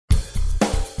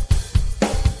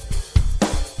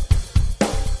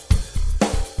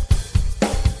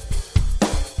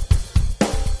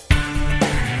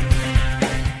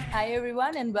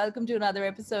everyone, and welcome to another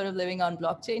episode of Living on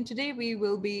Blockchain. Today, we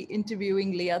will be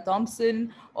interviewing Leah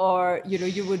Thompson, or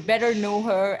you would better know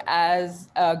her as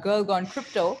Girl Gone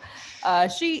Crypto.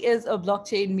 She is a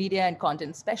blockchain media and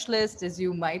content specialist, as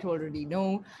you might already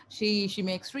know. She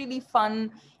makes really fun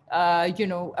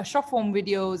short form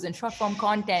videos and short form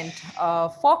content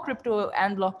for crypto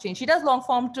and blockchain. She does long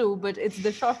form too, but it's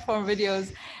the short form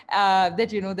videos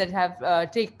that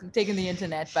have taken the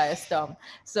internet by a storm.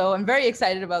 So I'm very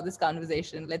excited about this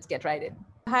conversation. Let's get right in.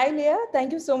 Hi, Leah.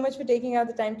 Thank you so much for taking out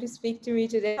the time to speak to me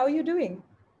today. How are you doing?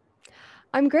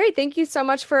 I'm great. Thank you so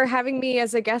much for having me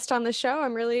as a guest on the show.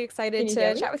 I'm really excited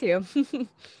to chat with you.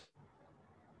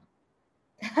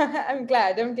 I'm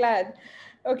glad.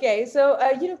 Okay, so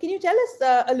can you tell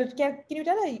us a little? Can you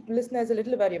tell our listeners a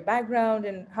little about your background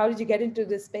and how did you get into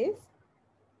this space?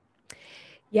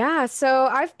 Yeah, so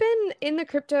I've been in the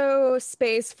crypto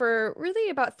space for really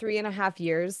about 3.5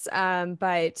 years.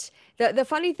 But the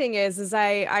funny thing is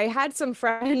I had some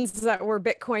friends that were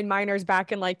Bitcoin miners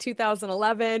back in like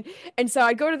 2011. And so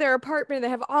I'd go to their apartment, they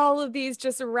have all of these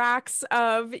just racks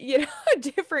of,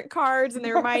 different cards and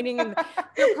they were mining and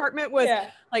their apartment was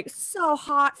like so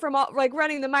hot from all like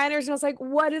running the miners. And I was like,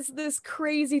 what is this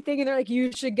crazy thing? And they're like,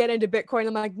 you should get into Bitcoin.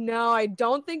 I'm like, no, I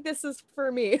don't think this is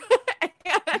for me.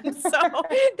 And so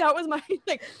that was my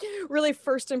like really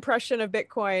first impression of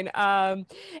Bitcoin.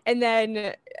 And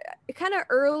then kind of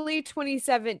early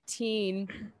 2017,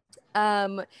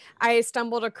 I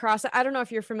stumbled across, I don't know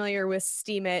if you're familiar with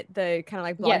Steemit, the kind of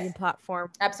like blogging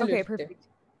platform. Absolutely. Okay, perfect.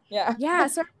 Yeah. Yeah.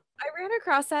 So I ran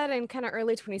across that in kind of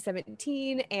early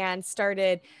 2017 and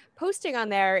started posting on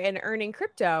there and earning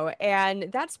crypto. And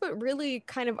that's what really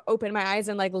kind of opened my eyes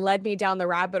and like led me down the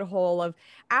rabbit hole of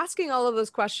asking all of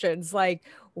those questions like,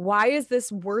 why is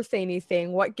this worth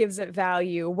anything? What gives it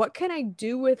value? What can I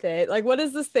do with it? Like, what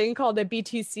is this thing called a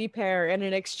BTC pair and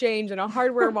an exchange and a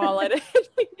hardware wallet?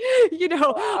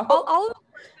 Wow. all of the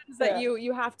questions that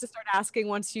you have to start asking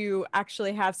once you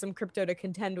actually have some crypto to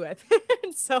contend with.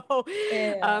 And so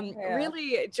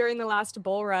really during the last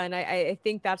bull run, I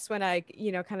think that's when I,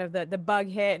 kind of the bug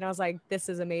hit and I was like, this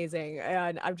is amazing.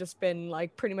 And I've just been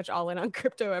like pretty much all in on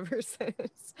crypto ever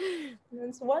since.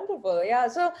 That's wonderful. Yeah.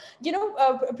 So,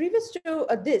 previous to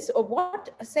this, what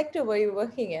sector were you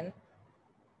working in?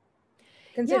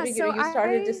 Considering you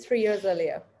started just 3 years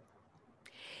earlier.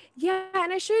 Yeah,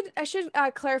 and I should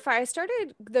clarify. I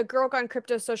started the Girl Gone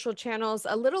Crypto social channels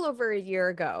a little over a year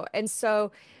ago, and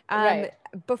so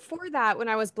before that, when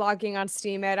I was blogging on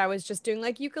Steemit, I was just doing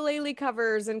like ukulele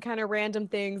covers and kind of random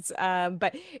things.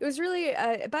 But it was really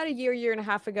about a year and a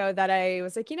half ago that I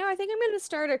was like, I think I'm going to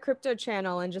start a crypto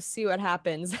channel and just see what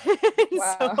happens.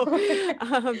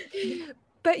 Wow.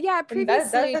 But yeah,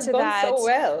 previously that has gone so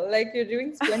well. Like you're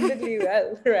doing splendidly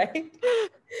well, right?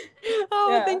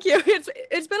 Oh, thank you.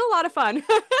 It's been a lot of fun.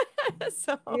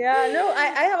 So yeah, no,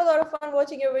 I have a lot of fun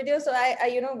watching your videos. So I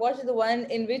watched the one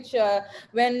in which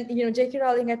when J.K.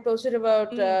 Rowling had posted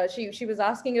about she was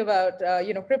asking about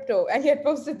crypto, and he had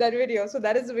posted that video. So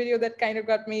that is the video that kind of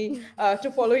got me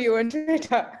to follow you on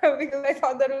Twitter because I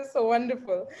thought that was so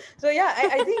wonderful. So yeah,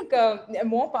 I think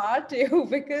more power to you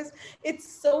because it's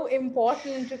so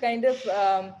important to kind of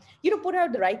put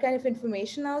out the right kind of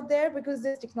information out there because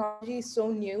this technology is so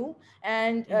new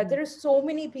and there are so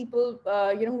many people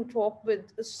who talk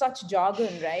with such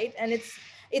jargon, right? And it's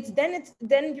then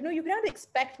you cannot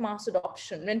expect mass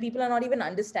adoption when people are not even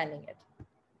understanding it.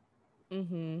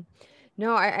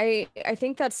 No, I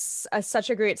think that's such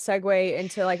a great segue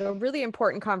into like a really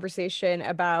important conversation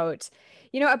about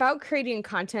about creating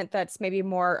content that's maybe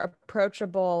more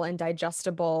approachable and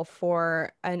digestible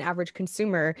for an average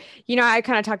consumer. I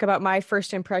kind of talk about my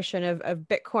first impression of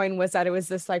Bitcoin was that it was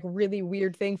this like really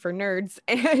weird thing for nerds.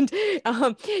 And,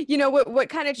 what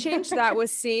kind of changed that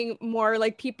was seeing more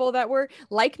like people that were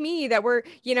like me, that were,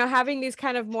 having these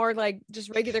kind of more like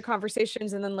just regular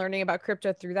conversations and then learning about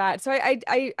crypto through that. So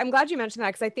I'm glad you mentioned that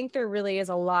because I think there really is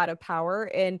a lot of power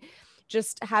in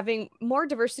just having more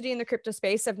diversity in the crypto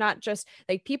space of not just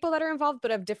like people that are involved, but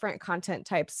of different content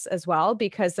types as well,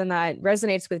 because then that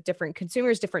resonates with different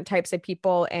consumers, different types of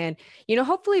people. And,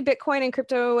 hopefully Bitcoin and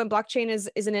crypto and blockchain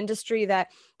is an industry that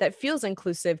feels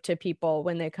inclusive to people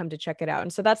when they come to check it out.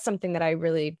 And so that's something that I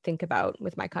really think about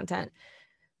with my content.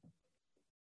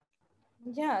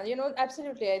 Yeah,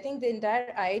 absolutely. I think the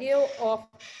entire idea of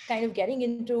kind of getting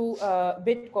into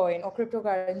Bitcoin or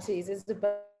cryptocurrencies is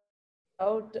about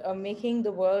making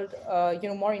the world,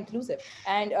 more inclusive,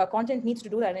 and content needs to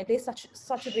do that, and it plays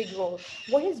such a big role.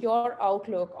 What is your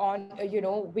outlook on,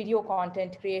 video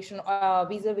content creation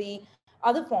vis-a-vis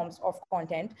other forms of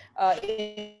content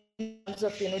in terms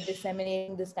of,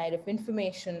 disseminating this kind of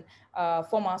information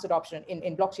for mass adoption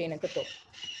in blockchain and crypto?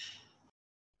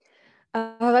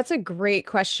 Oh, that's a great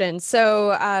question.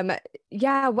 So,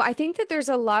 yeah, well, I think that there's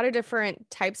a lot of different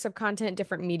types of content,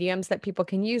 different mediums that people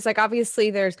can use. Like, obviously,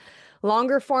 there's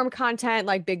longer form content,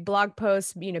 like big blog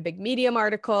posts, big Medium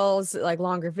articles, like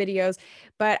longer videos.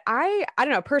 But I don't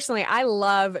know, personally, I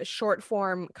love short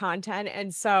form content,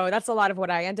 and so that's a lot of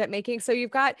what I end up making. So you've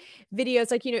got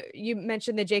videos like, you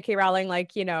mentioned the J.K. Rowling,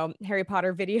 like, Harry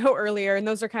Potter video earlier, and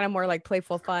those are kind of more like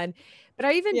playful fun. But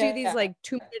I even do these Yeah. like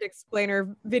 2-minute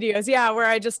explainer videos. Yeah, where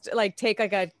I just like take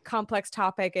like a complex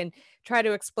topic and try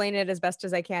to explain it as best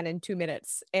as I can in 2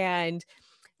 minutes. And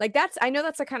like I know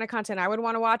that's the kind of content I would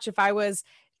want to watch if I was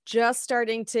just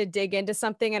starting to dig into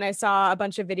something and I saw a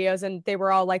bunch of videos and they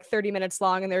were all like 30 minutes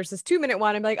long and there's this 2-minute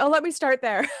one. I'm like, oh, let me start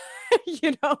there.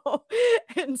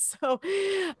 And so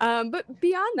but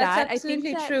beyond That's that, I think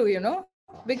absolutely that true,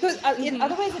 because Mhm.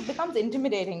 otherwise it becomes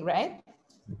intimidating, right?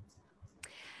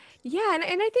 Yeah, and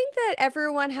I think that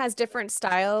everyone has different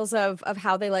styles of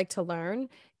how they like to learn,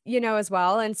 as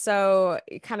well. And so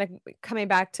kind of coming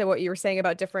back to what you were saying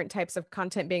about different types of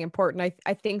content being important,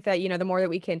 I think that, the more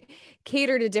that we can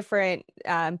cater to different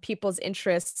people's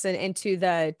interests and into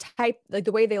the type, like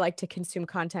the way they like to consume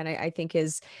content, I think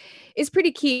is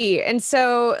pretty key. And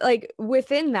so like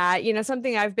within that,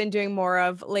 something I've been doing more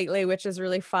of lately, which is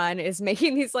really fun, is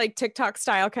making these like TikTok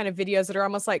style kind of videos that are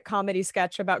almost like comedy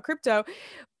sketch about crypto.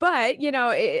 But,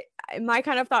 my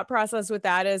kind of thought process with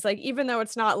that is like, even though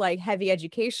it's not like heavy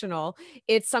educational,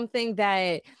 it's something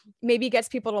that maybe gets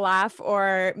people to laugh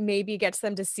or maybe gets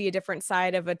them to see a different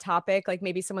side of a topic. Like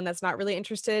maybe someone that's not really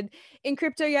interested in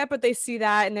crypto yet, but they see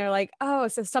that and they're like, oh,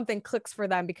 so something clicks for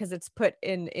them because it's put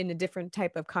in a different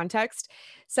type of context.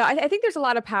 So I think there's a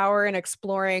lot of power in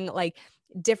exploring like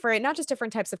different, not just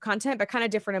different types of content, but kind of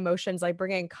different emotions, like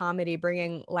bringing comedy,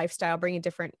 bringing lifestyle, bringing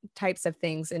different types of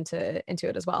things into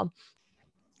it as well.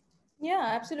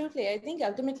 Yeah, absolutely. I think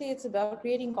ultimately it's about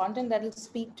creating content that will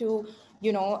speak to,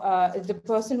 the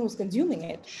person who's consuming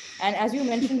it. And as you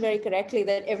mentioned very correctly,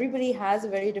 that everybody has a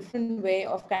very different way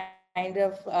of kind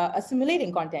of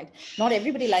assimilating content. Not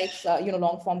everybody likes,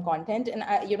 long form content. And,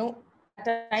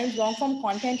 at times long form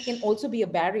content can also be a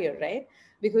barrier, right?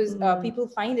 Because Mm. people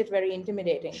find it very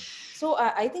intimidating. So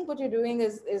I think what you're doing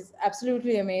is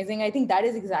absolutely amazing. I think that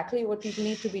is exactly what people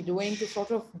need to be doing to sort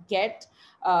of get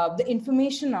the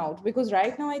information out, because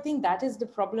right now I think that is the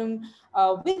problem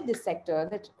with this sector,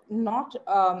 that not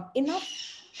enough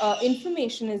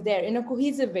information is there in a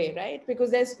cohesive way, right?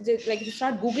 Because there's like, if you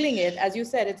start googling it, as you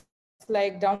said, it's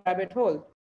like down a rabbit hole.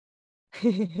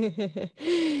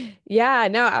 Yeah,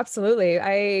 no, absolutely.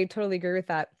 I totally agree with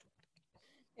that.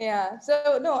 Yeah,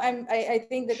 so no, I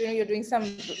think that you're doing some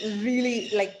really,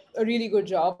 like, a really good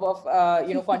job of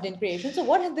content creation. So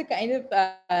what are the kind of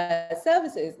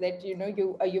services that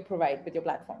you provide with your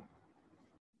platform?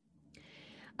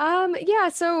 Yeah,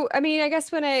 so I mean, I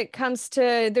guess when it comes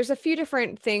to, there's a few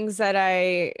different things that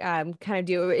I kind of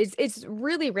do. It's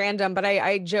really random, but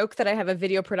I joke that I have a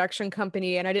video production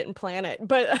company and I didn't plan it.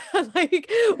 But like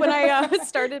when I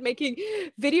started making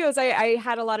videos, I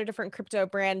had a lot of different crypto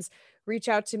brands reach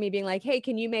out to me being like, "Hey,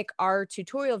 can you make our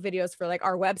tutorial videos for like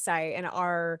our website and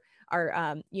our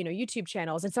YouTube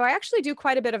channels?" And so I actually do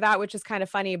quite a bit of that, which is kind of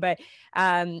funny. But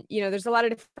there's a lot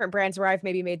of different brands where I've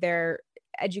maybe made their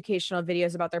educational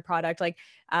videos about their product, like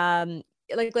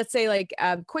let's say like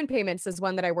Coin Payments is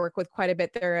one that I work with quite a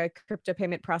bit. They're a crypto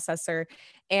payment processor,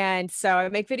 and so I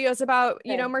make videos about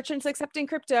Right. merchants accepting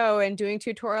crypto and doing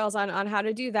tutorials on how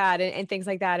to do that and things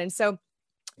like that. And so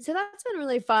that's been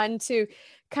really fun to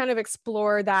kind of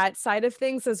explore that side of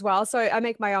things as well. So I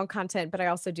make my own content, but I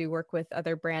also do work with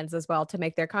other brands as well to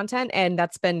make their content. And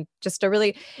that's been just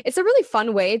it's a really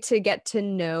fun way to get to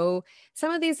know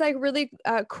some of these like really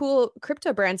cool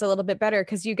crypto brands a little bit better,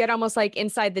 because you get almost like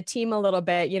inside the team a little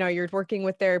bit. You're working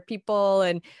with their people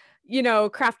and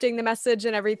crafting the message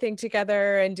and everything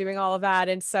together and doing all of that.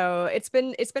 And so it's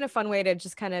been a fun way to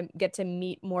just kind of get to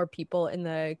meet more people in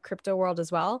the crypto world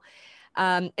as well.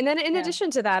 And then in Yeah.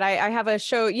 addition to that, I have a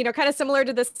show, kind of similar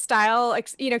to this style,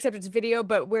 except it's video,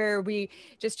 but where we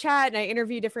just chat and I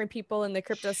interview different people in the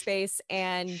crypto space.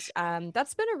 And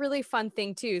that's been a really fun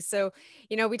thing too. So,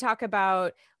 we talk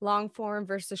about long form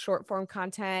versus short form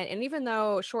content. And even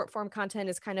though short form content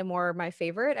is kind of more my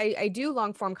favorite, I do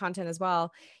long form content as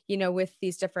well, with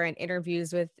these different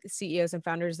interviews with CEOs and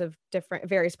founders of different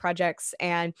various projects.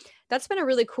 And that's been a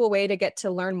really cool way to get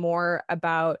to learn more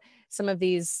about some of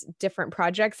these different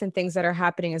projects and things that are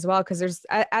happening as well. Because there's,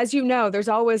 as you know, there's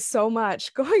always so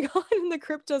much going on in the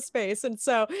crypto space. And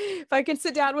so if I can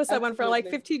sit down with someone for like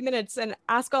 15 minutes and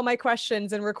ask all my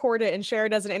questions and record it and share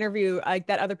it as an interview, like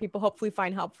that other people hopefully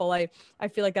find helpful, I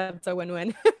feel like that's a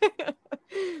win-win.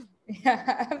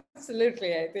 Yeah,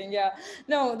 absolutely. I think, yeah.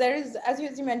 No, there is, as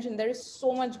you mentioned, there is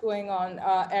so much going on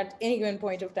at any given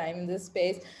point of time in this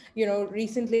space.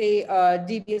 Recently,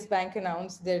 DBS Bank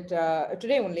announced that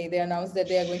today only, they announced that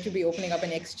they are going to be opening up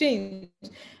an exchange.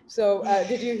 So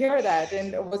did you hear that?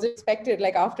 And was it expected,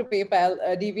 like after PayPal,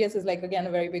 DBS is like, again, a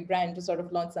very big brand to sort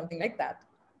of launch something like that?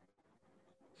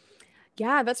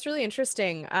 Yeah, that's really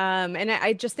interesting. And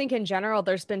I just think in general,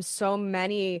 there's been so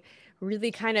many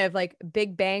really kind of like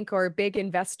big bank or big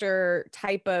investor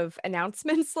type of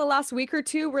announcements the last week or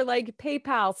two were like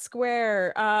PayPal,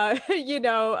 Square,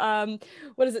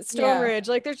 what is it, Stone Yeah. Ridge?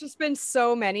 Like there's just been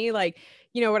so many like,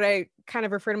 what I kind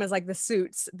of refer to them as like the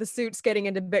suits getting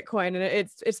into Bitcoin, and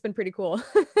it's been pretty cool.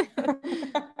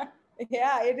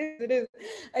 Yeah, it is. It is.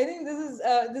 I think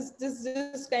this is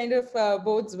this kind of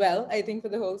bodes well, I think, for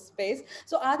the whole space.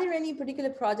 So, are there any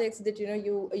particular projects that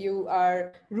you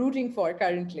are rooting for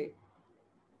currently?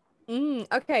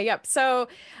 Okay, yep. So,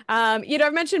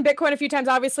 I've mentioned Bitcoin a few times.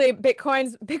 Obviously,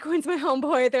 Bitcoin's my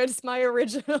homeboy. That's my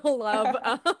original love.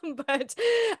 But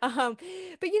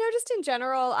just in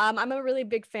general, I'm a really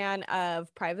big fan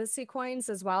of privacy coins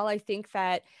as well. I think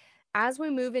that as we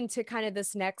move into kind of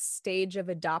this next stage of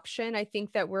adoption, I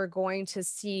think that we're going to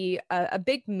see a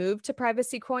big move to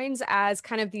privacy coins as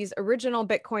kind of these original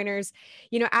Bitcoiners,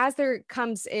 as there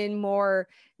comes in more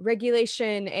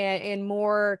regulation and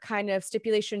more kind of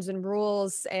stipulations and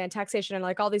rules and taxation and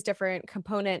like all these different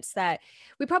components that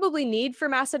we probably need for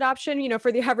mass adoption,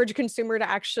 for the average consumer to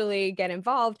actually get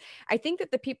involved. I think that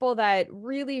the people that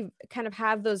really kind of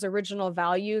have those original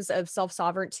values of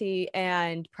self-sovereignty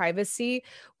and privacy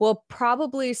will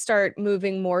probably start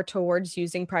moving more towards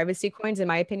using privacy coins, in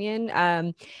my opinion.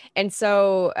 And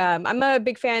so I'm a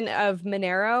big fan of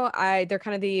Monero. They're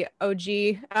kind of the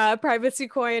OG privacy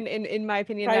coin in my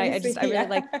opinion. Privacy, I really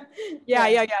like, yeah.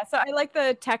 yeah. So I like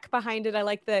the tech behind it. I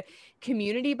like the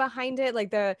community behind it. Like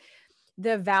the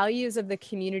values of the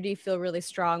community feel really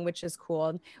strong, which is cool.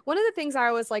 And one of the things I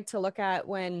always like to look at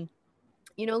when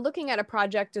looking at a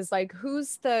project is like,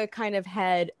 who's the kind of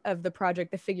head of the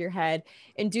project, the figurehead,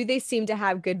 and do they seem to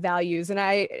have good values? And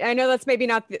I know that's maybe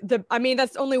not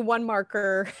that's only one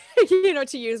marker,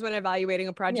 to use when evaluating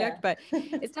a project, but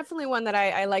it's definitely one that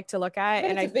I like to look at. But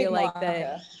and it's I a big feel like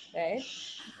marker, right?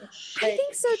 I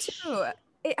think so too.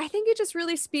 I think it just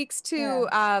really speaks to,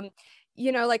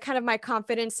 like kind of my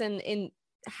confidence in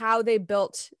how they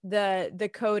built the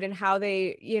code and how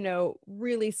they,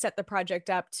 really set the project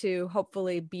up to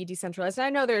hopefully be decentralized. And I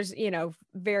know there's,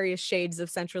 various shades of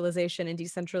centralization and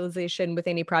decentralization with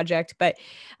any project, but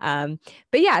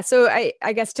yeah, so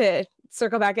I guess to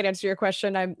circle back and answer your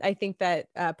question, I think that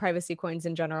privacy coins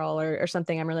in general are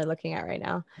something I'm really looking at right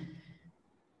now.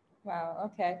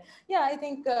 Wow. Okay. Yeah, I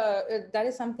think that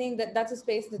is something that's a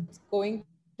space that's going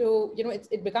to,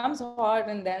 it becomes hard,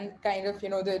 and then kind of,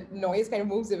 the noise kind of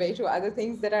moves away to other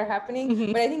things that are happening.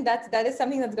 Mm-hmm. But I think that is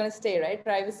something that's going to stay, right?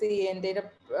 Privacy and data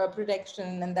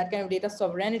protection and that kind of data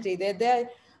sovereignty. They're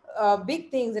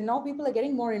big things, and now people are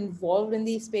getting more involved in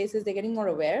these spaces. They're getting more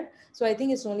aware. So I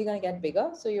think it's only going to get bigger.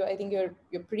 So I think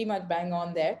you're pretty much bang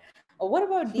on there. What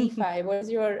about DeFi? What is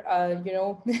your,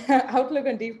 outlook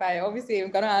on DeFi? Obviously,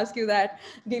 I'm going to ask you that.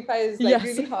 DeFi is like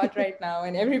really hot right now,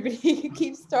 and everybody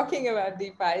keeps talking about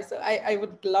DeFi. So I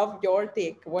would love your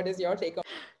take. What is your take on?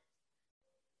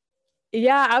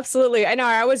 Yeah, absolutely. I know.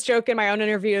 I always joke in my own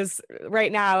interviews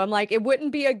right now. I'm like, it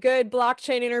wouldn't be a good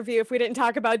blockchain interview if we didn't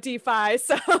talk about DeFi.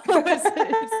 So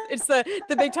it's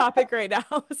the big topic right now.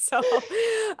 So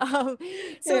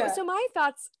my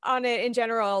thoughts on it in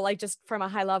general, like just from a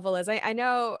high level, is I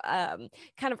know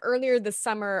kind of earlier this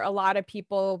summer, a lot of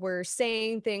people were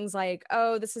saying things like,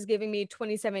 oh, this is giving me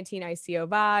 2017 ICO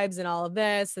vibes and all of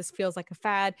this. This feels like a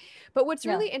fad. But what's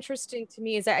really interesting to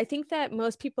me is that I think that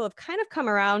most people have kind of come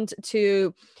around to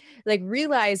like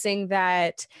realizing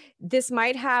that this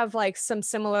might have like some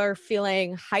similar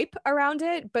feeling hype around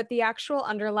it, but the actual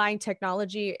underlying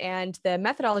technology and the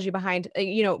methodology behind,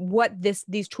 what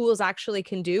these tools actually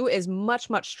can do is much,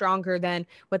 much stronger than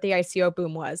what the ICO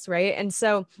boom was. Right. And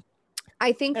so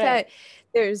I think that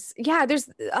there's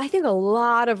I think a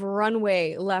lot of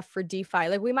runway left for DeFi.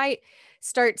 Like we might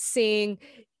start seeing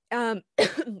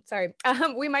sorry,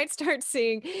 we might start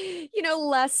seeing,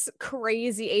 less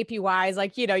crazy APYs.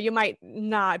 Like, you might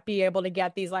not be able to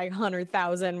get these like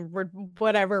 100,000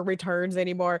 whatever returns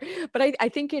anymore. But I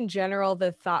think in general,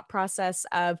 the thought process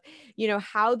of,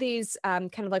 how these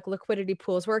kind of like liquidity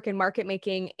pools work in market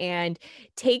making and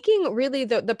taking really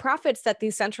the profits that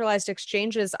these centralized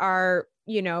exchanges are,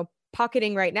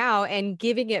 pocketing right now and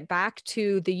giving it back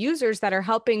to the users that are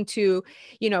helping to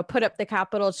put up the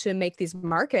capital to make these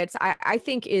markets, I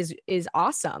think is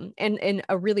awesome and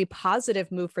a really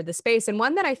positive move for the space, and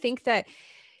one that I think that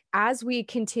as we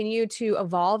continue to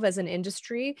evolve as an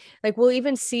industry, like we'll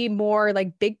even see more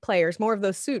like big players, more of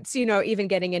those suits, even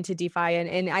getting into DeFi,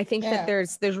 and I think that Yeah.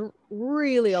 there's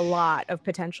really a lot of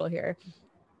potential here.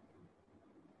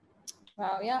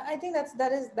 Wow, yeah, I think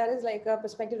that is like a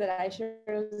perspective that I share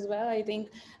as well. I think,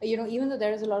 even though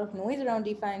there is a lot of noise around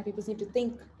DeFi and people seem to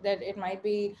think that it might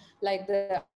be like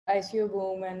the ICO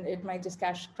boom and it might just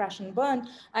crash and burn,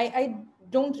 I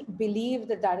don't believe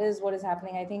that that is what is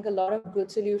happening. I think a lot of good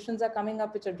solutions are coming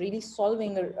up which are really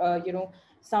solving,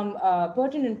 some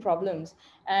pertinent problems,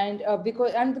 and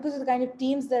because of the kind of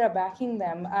teams that are backing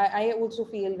them, I also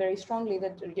feel very strongly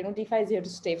that DeFi is here to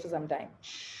stay for some time.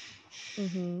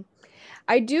 Mm-hmm.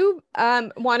 I do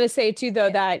want to say too, though,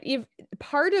 that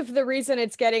part of the reason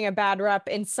it's getting a bad rep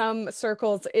in some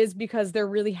circles is because there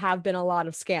really have been a lot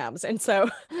of scams. And so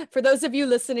for those of you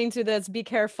listening to this, be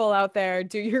careful out there,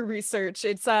 do your research.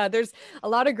 It's there's a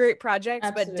lot of great projects,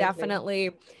 but Absolutely.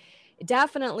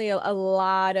 definitely a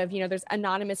lot of, there's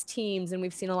anonymous teams, and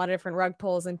we've seen a lot of different rug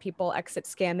pulls and people exit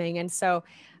scamming. And so,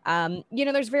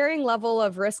 there's varying level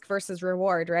of risk versus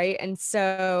reward, right? And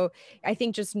so I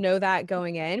think just know that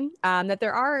going in, that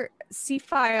there are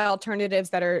CeFi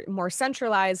alternatives that are more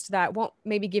centralized that won't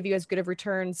maybe give you as good of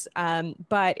returns.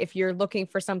 But if you're looking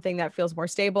for something that feels more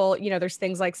stable, there's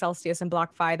things like Celsius and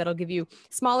BlockFi that'll give you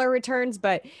smaller returns,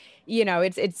 but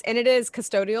it is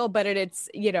custodial, but it's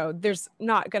there's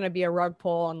not going to be a rug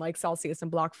pull on like Celsius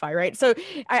and BlockFi, right? So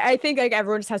I think like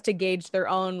everyone just has to gauge their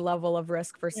own level of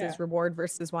risk versus reward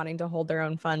versus wanting to hold their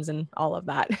own funds and all of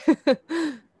that.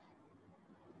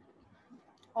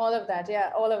 All of that,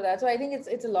 yeah, all of that. So I think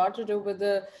it's a lot to do with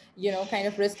the kind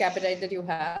of risk appetite that you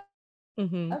have,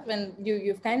 Mm-hmm. and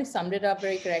you've kind of summed it up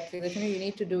very correctly, that you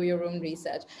need to do your own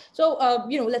research. So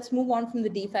let's move on from the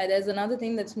DeFi. There's another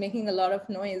thing that's making a lot of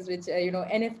noise, which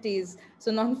NFTs,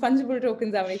 so non-fungible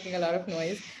tokens, are making a lot of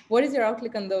noise. What is your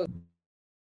outlook on those?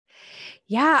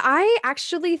 Yeah, I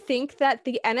actually think that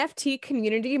the NFT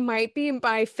community might be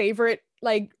my favorite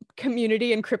like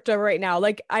community in crypto right now.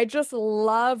 Like I just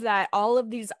love that all of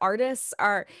these artists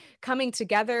are coming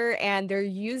together and they're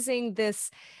using this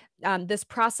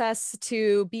process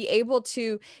to be able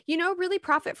to, really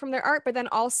profit from their art, but then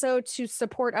also to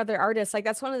support other artists. Like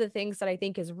that's one of the things that I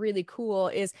think is really cool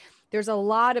is there's a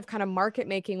lot of kind of market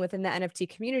making within the NFT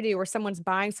community where someone's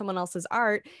buying someone else's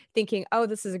art thinking, oh,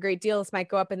 this is a great deal, this might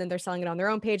go up, and then they're selling it on their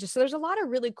own pages. So there's a lot of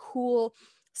really cool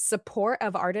support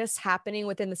of artists happening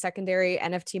within the secondary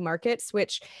NFT markets,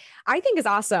 which I think is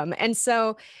awesome. And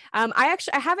so I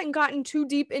haven't gotten too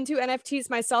deep into NFTs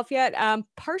myself yet,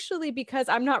 partially because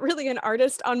I'm not really an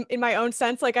artist in my own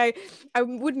sense. Like I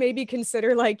would maybe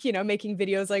consider like, making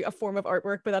videos like a form of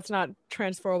artwork, but that's not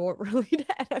transferable really to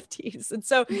NFTs. And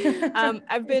so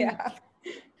I've been Yeah.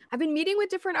 I've been meeting with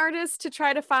different artists to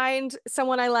try to find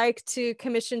someone I like to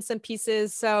commission some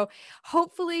pieces. So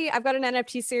hopefully I've got an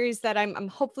NFT series that I'm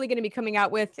hopefully going to be coming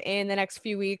out with in the next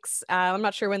few weeks. I'm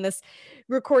not sure when this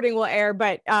recording will air,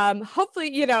 but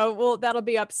hopefully, that'll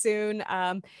be up soon.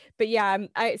 But yeah,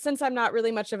 since I'm not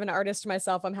really much of an artist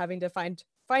myself, I'm having to find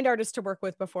artists to work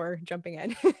with before jumping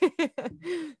in.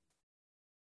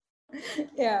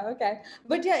 Yeah, okay.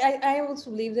 But yeah, I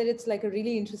also believe that it's like a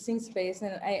really interesting space,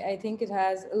 and I think it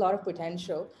has a lot of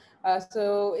potential.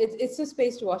 So it's a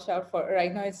space to watch out for.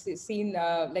 Right now, it's seen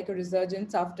like a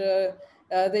resurgence after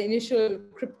the initial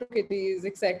crypto kitties,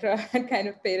 etc., had kind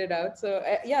of faded out. So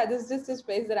yeah, this is just a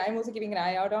space that I'm also keeping an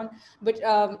eye out on. But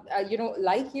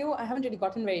like you, I haven't really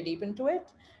gotten very deep into it.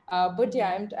 But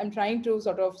yeah, I'm trying to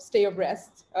sort of stay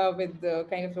abreast with the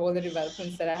kind of all the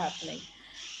developments that are happening.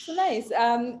 So nice.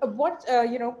 What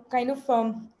kind of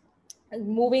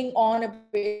moving on a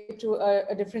bit to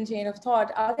a different chain of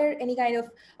thought, are there any kind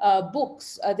of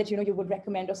books that you would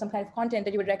recommend, or some kind of content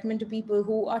that you would recommend to people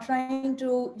who are trying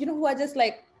to, who are just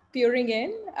like peering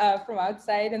in from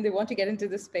outside and they want to get into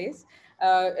this space?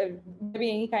 Would there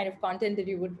be any kind of content that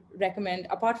you would recommend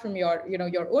apart from your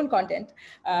own content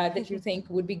that you think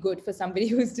would be good for somebody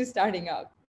who's just starting out?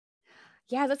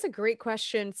 Yeah, that's a great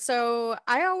question. So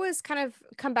I always kind of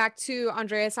come back to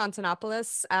Andreas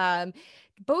Antonopoulos.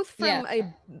 both Yeah.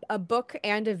 from a book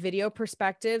and a video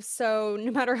perspective. So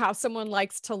no matter how someone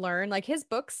likes to learn, like his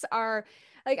books are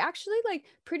like actually like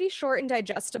pretty short and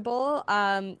digestible.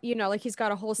 You know, like he's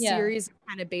got a whole Yeah. series of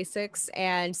kind of basics.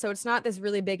 And so it's not this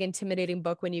really big intimidating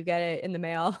book when you get it in the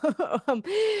mail. um,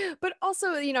 but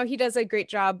also, you know, he does a great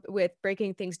job with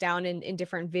breaking things down in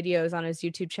different videos on his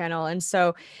YouTube channel. And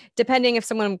so depending if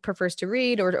someone prefers to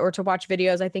read or to watch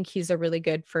videos, I think he's a really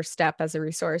good first step as a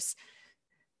resource.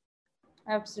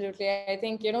 Absolutely. I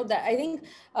think, that I think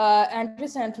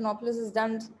Andres Antonopoulos has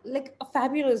done like a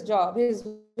fabulous job. His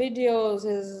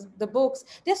videos, the books,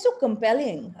 they're so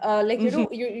compelling.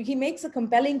 He makes a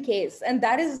compelling case. And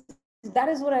that is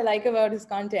what I like about his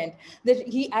content, that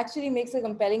he actually makes a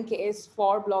compelling case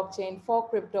for blockchain, for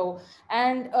crypto.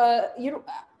 And,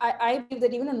 I believe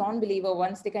that even a non-believer,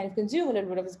 once they kind of consume a little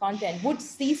bit of his content, would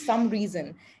see some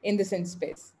reason in this in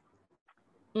space.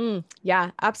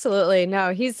 Yeah, absolutely.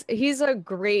 No, he's a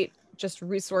great just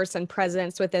resource and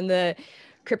presence within the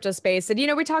crypto space. And you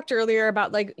know, we talked earlier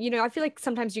about like, you know, I feel like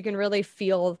sometimes you can really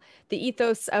feel the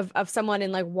ethos of someone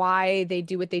and like why they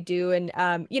do what they do. And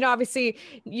you know, obviously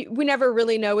we never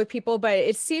really know with people, but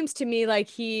it seems to me like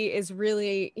he is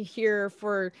really here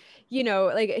for, you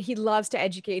know, like he loves to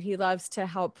educate, he loves to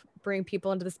help bring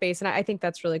people into the space. And I think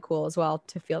that's really cool as well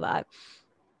to feel that.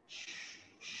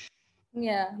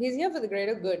 Yeah, he's here for the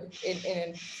greater good in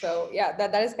it. So yeah,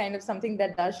 that is kind of something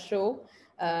that does show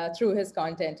through his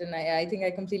content. And I think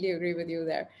I completely agree with you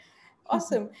there.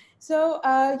 Awesome. So,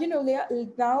 Leah,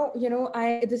 now,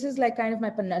 I this is like kind of my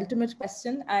penultimate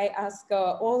question. I ask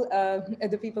all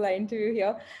the people I interview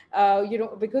here,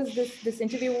 because this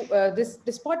interview,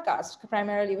 this podcast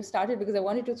primarily was started because I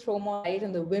wanted to throw more light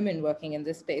on the women working in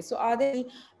this space. So, are there any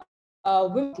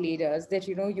women leaders that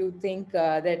you think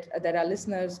that our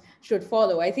listeners should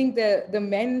follow? I think the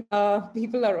men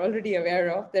people are already aware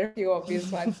of. There are a few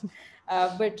obvious ones.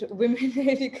 But women,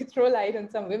 if you could throw light on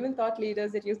some women thought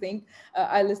leaders that you think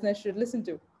our listeners should listen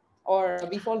to or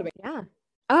be following. Yeah.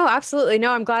 Oh, absolutely.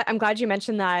 No, I'm glad you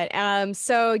mentioned that.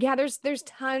 So yeah, there's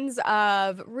tons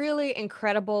of really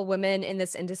incredible women in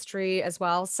this industry as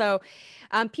well. So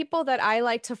people that I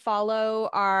like to follow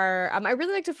are I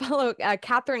really like to follow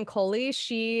Catherine Coley.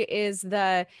 She is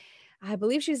I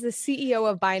believe she's the CEO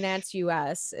of Binance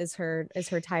US is her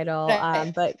title.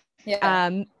 Right. But Yeah.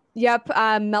 um, yep,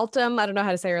 Meltem, I don't know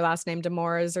how to say her last name,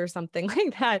 Demores or something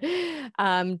like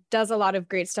that. Does a lot of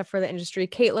great stuff for the industry.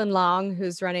 Caitlin Long,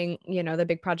 who's running, you know, the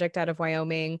big project out of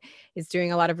Wyoming, is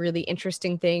doing a lot of really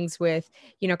interesting things with,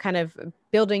 you know, kind of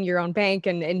building your own bank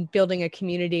and building a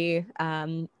community.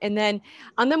 And then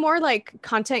on the more like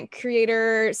content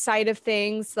creator side of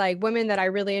things, like women that I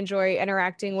really enjoy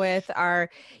interacting with are,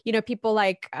 you know, people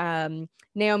like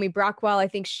Naomi Brockwell. I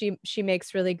think she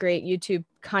makes really great YouTube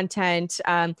content.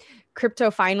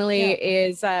 Crypto Finally Yeah.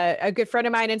 is a good friend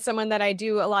of mine and someone that I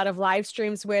do a lot of live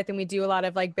streams with, and we do a lot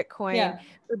of like Bitcoin Yeah.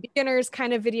 for beginners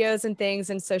kind of videos and things.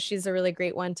 And so she's a really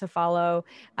great one to follow.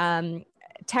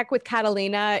 Tech with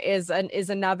Catalina is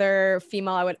another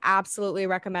female I would absolutely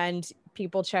recommend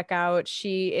people check out.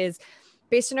 She is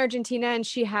based in Argentina, and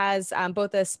she has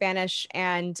both a Spanish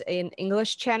and an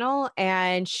English channel,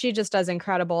 and she just does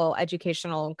incredible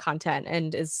educational content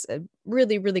and is a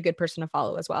really, really good person to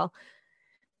follow as well.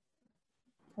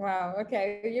 Wow.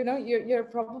 Okay. You're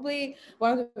probably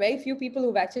one of the very few people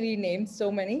who've actually named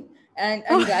so many, and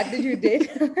I'm glad that you did.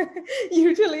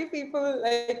 Usually, people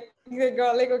like they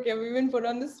go like, okay, we've been put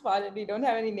on the spot and we don't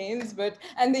have any names,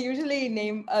 and they usually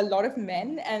name a lot of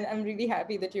men, and I'm really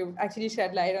happy that you've actually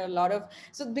shed light on a lot of.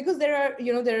 So because there are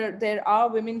there are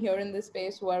women here in this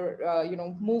space who are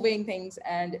moving things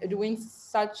and doing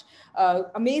such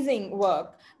amazing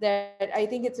work, that I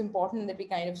think it's important that we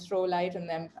kind of throw light on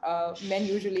them. Men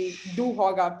usually do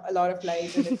hog up a lot of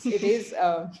light, and it is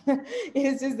it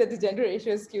is just that the gender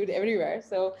ratio is skewed everywhere.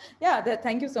 So yeah,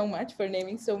 thank you so much for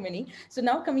naming so many. So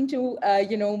now coming to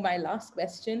my last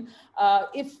question,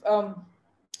 if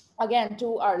again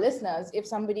to our listeners, if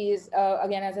somebody is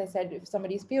again, as I said, if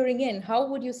somebody is peering in, how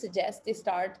would you suggest they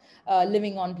start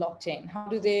living on blockchain? How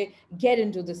do they get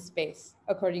into this space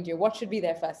according to you? What should be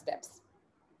their first steps?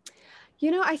 You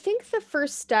know, I think the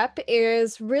first step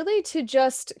is really to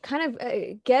just kind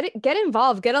of get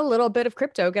involved, get a little bit of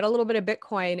crypto, get a little bit of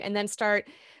Bitcoin, and then start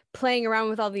playing around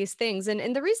with all these things.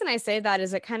 And the reason I say that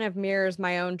is it kind of mirrors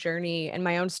my own journey and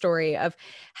my own story of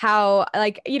how,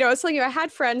 like, you know, I was telling you, I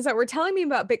had friends that were telling me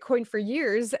about Bitcoin for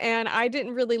years, and I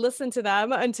didn't really listen to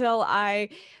them until I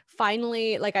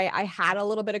finally, like, I had a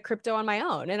little bit of crypto on my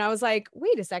own. And I was like,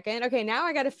 wait a second, okay, now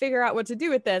I got to figure out what to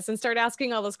do with this and start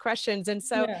asking all those questions. And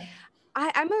so Yeah.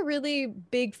 I'm a really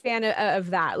big fan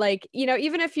of that. Like, you know,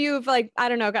 even if you've like, I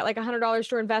don't know, got like $100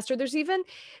 to invest, or there's even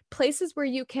places where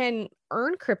you can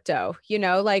earn crypto, you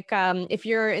know, like if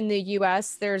you're in the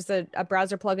US, there's a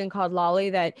browser plugin called Lolly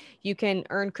that you can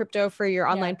earn crypto for your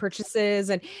Yeah. online purchases.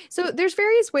 And so there's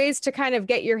various ways to kind of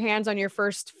get your hands on your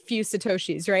first few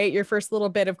Satoshis, right? Your first little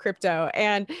bit of crypto.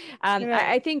 And I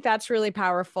Right. think that's really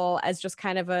powerful as just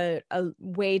kind of a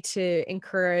way to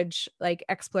encourage like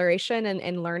exploration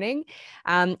and learning.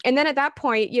 And then at that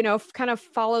point, you know, kind of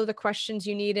follow the questions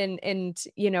you need and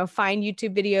you know, find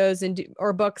YouTube videos and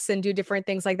or books and do different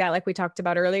things like that, like we talked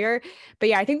about earlier. But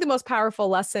yeah, I think the most powerful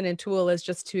lesson and tool is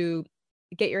just to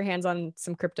get your hands on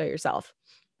some crypto yourself.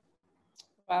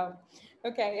 Wow.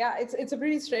 Okay. Yeah, it's a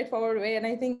pretty straightforward way, and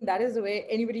I think that is the way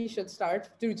anybody should start,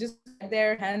 to just get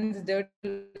their hands dirty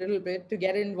a little bit, to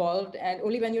get involved. And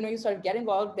only when you start get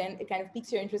involved, then it kind of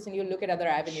piques your interest and you look at other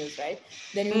avenues, right?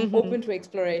 Then you Mm-hmm. open to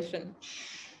exploration.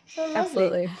 So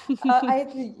lovely.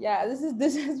 Absolutely. Yeah,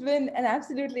 this has been an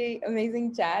absolutely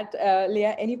amazing chat.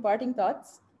 Leah, any parting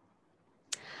thoughts?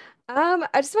 I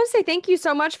just want to say thank you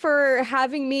so much for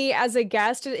having me as a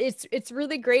guest. It's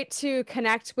really great to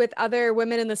connect with other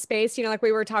women in the space. You know, like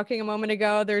we were talking a moment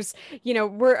ago, there's, you know,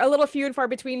 we're a little few and far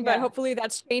between, but Yeah. hopefully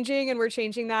that's changing and we're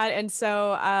changing that. And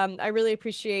so I really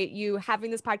appreciate you having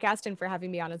this podcast and for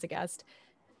having me on as a guest.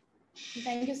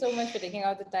 Thank you so much for taking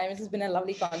out the time. This has been a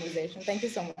lovely conversation. Thank you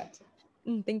so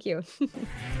much. Thank you.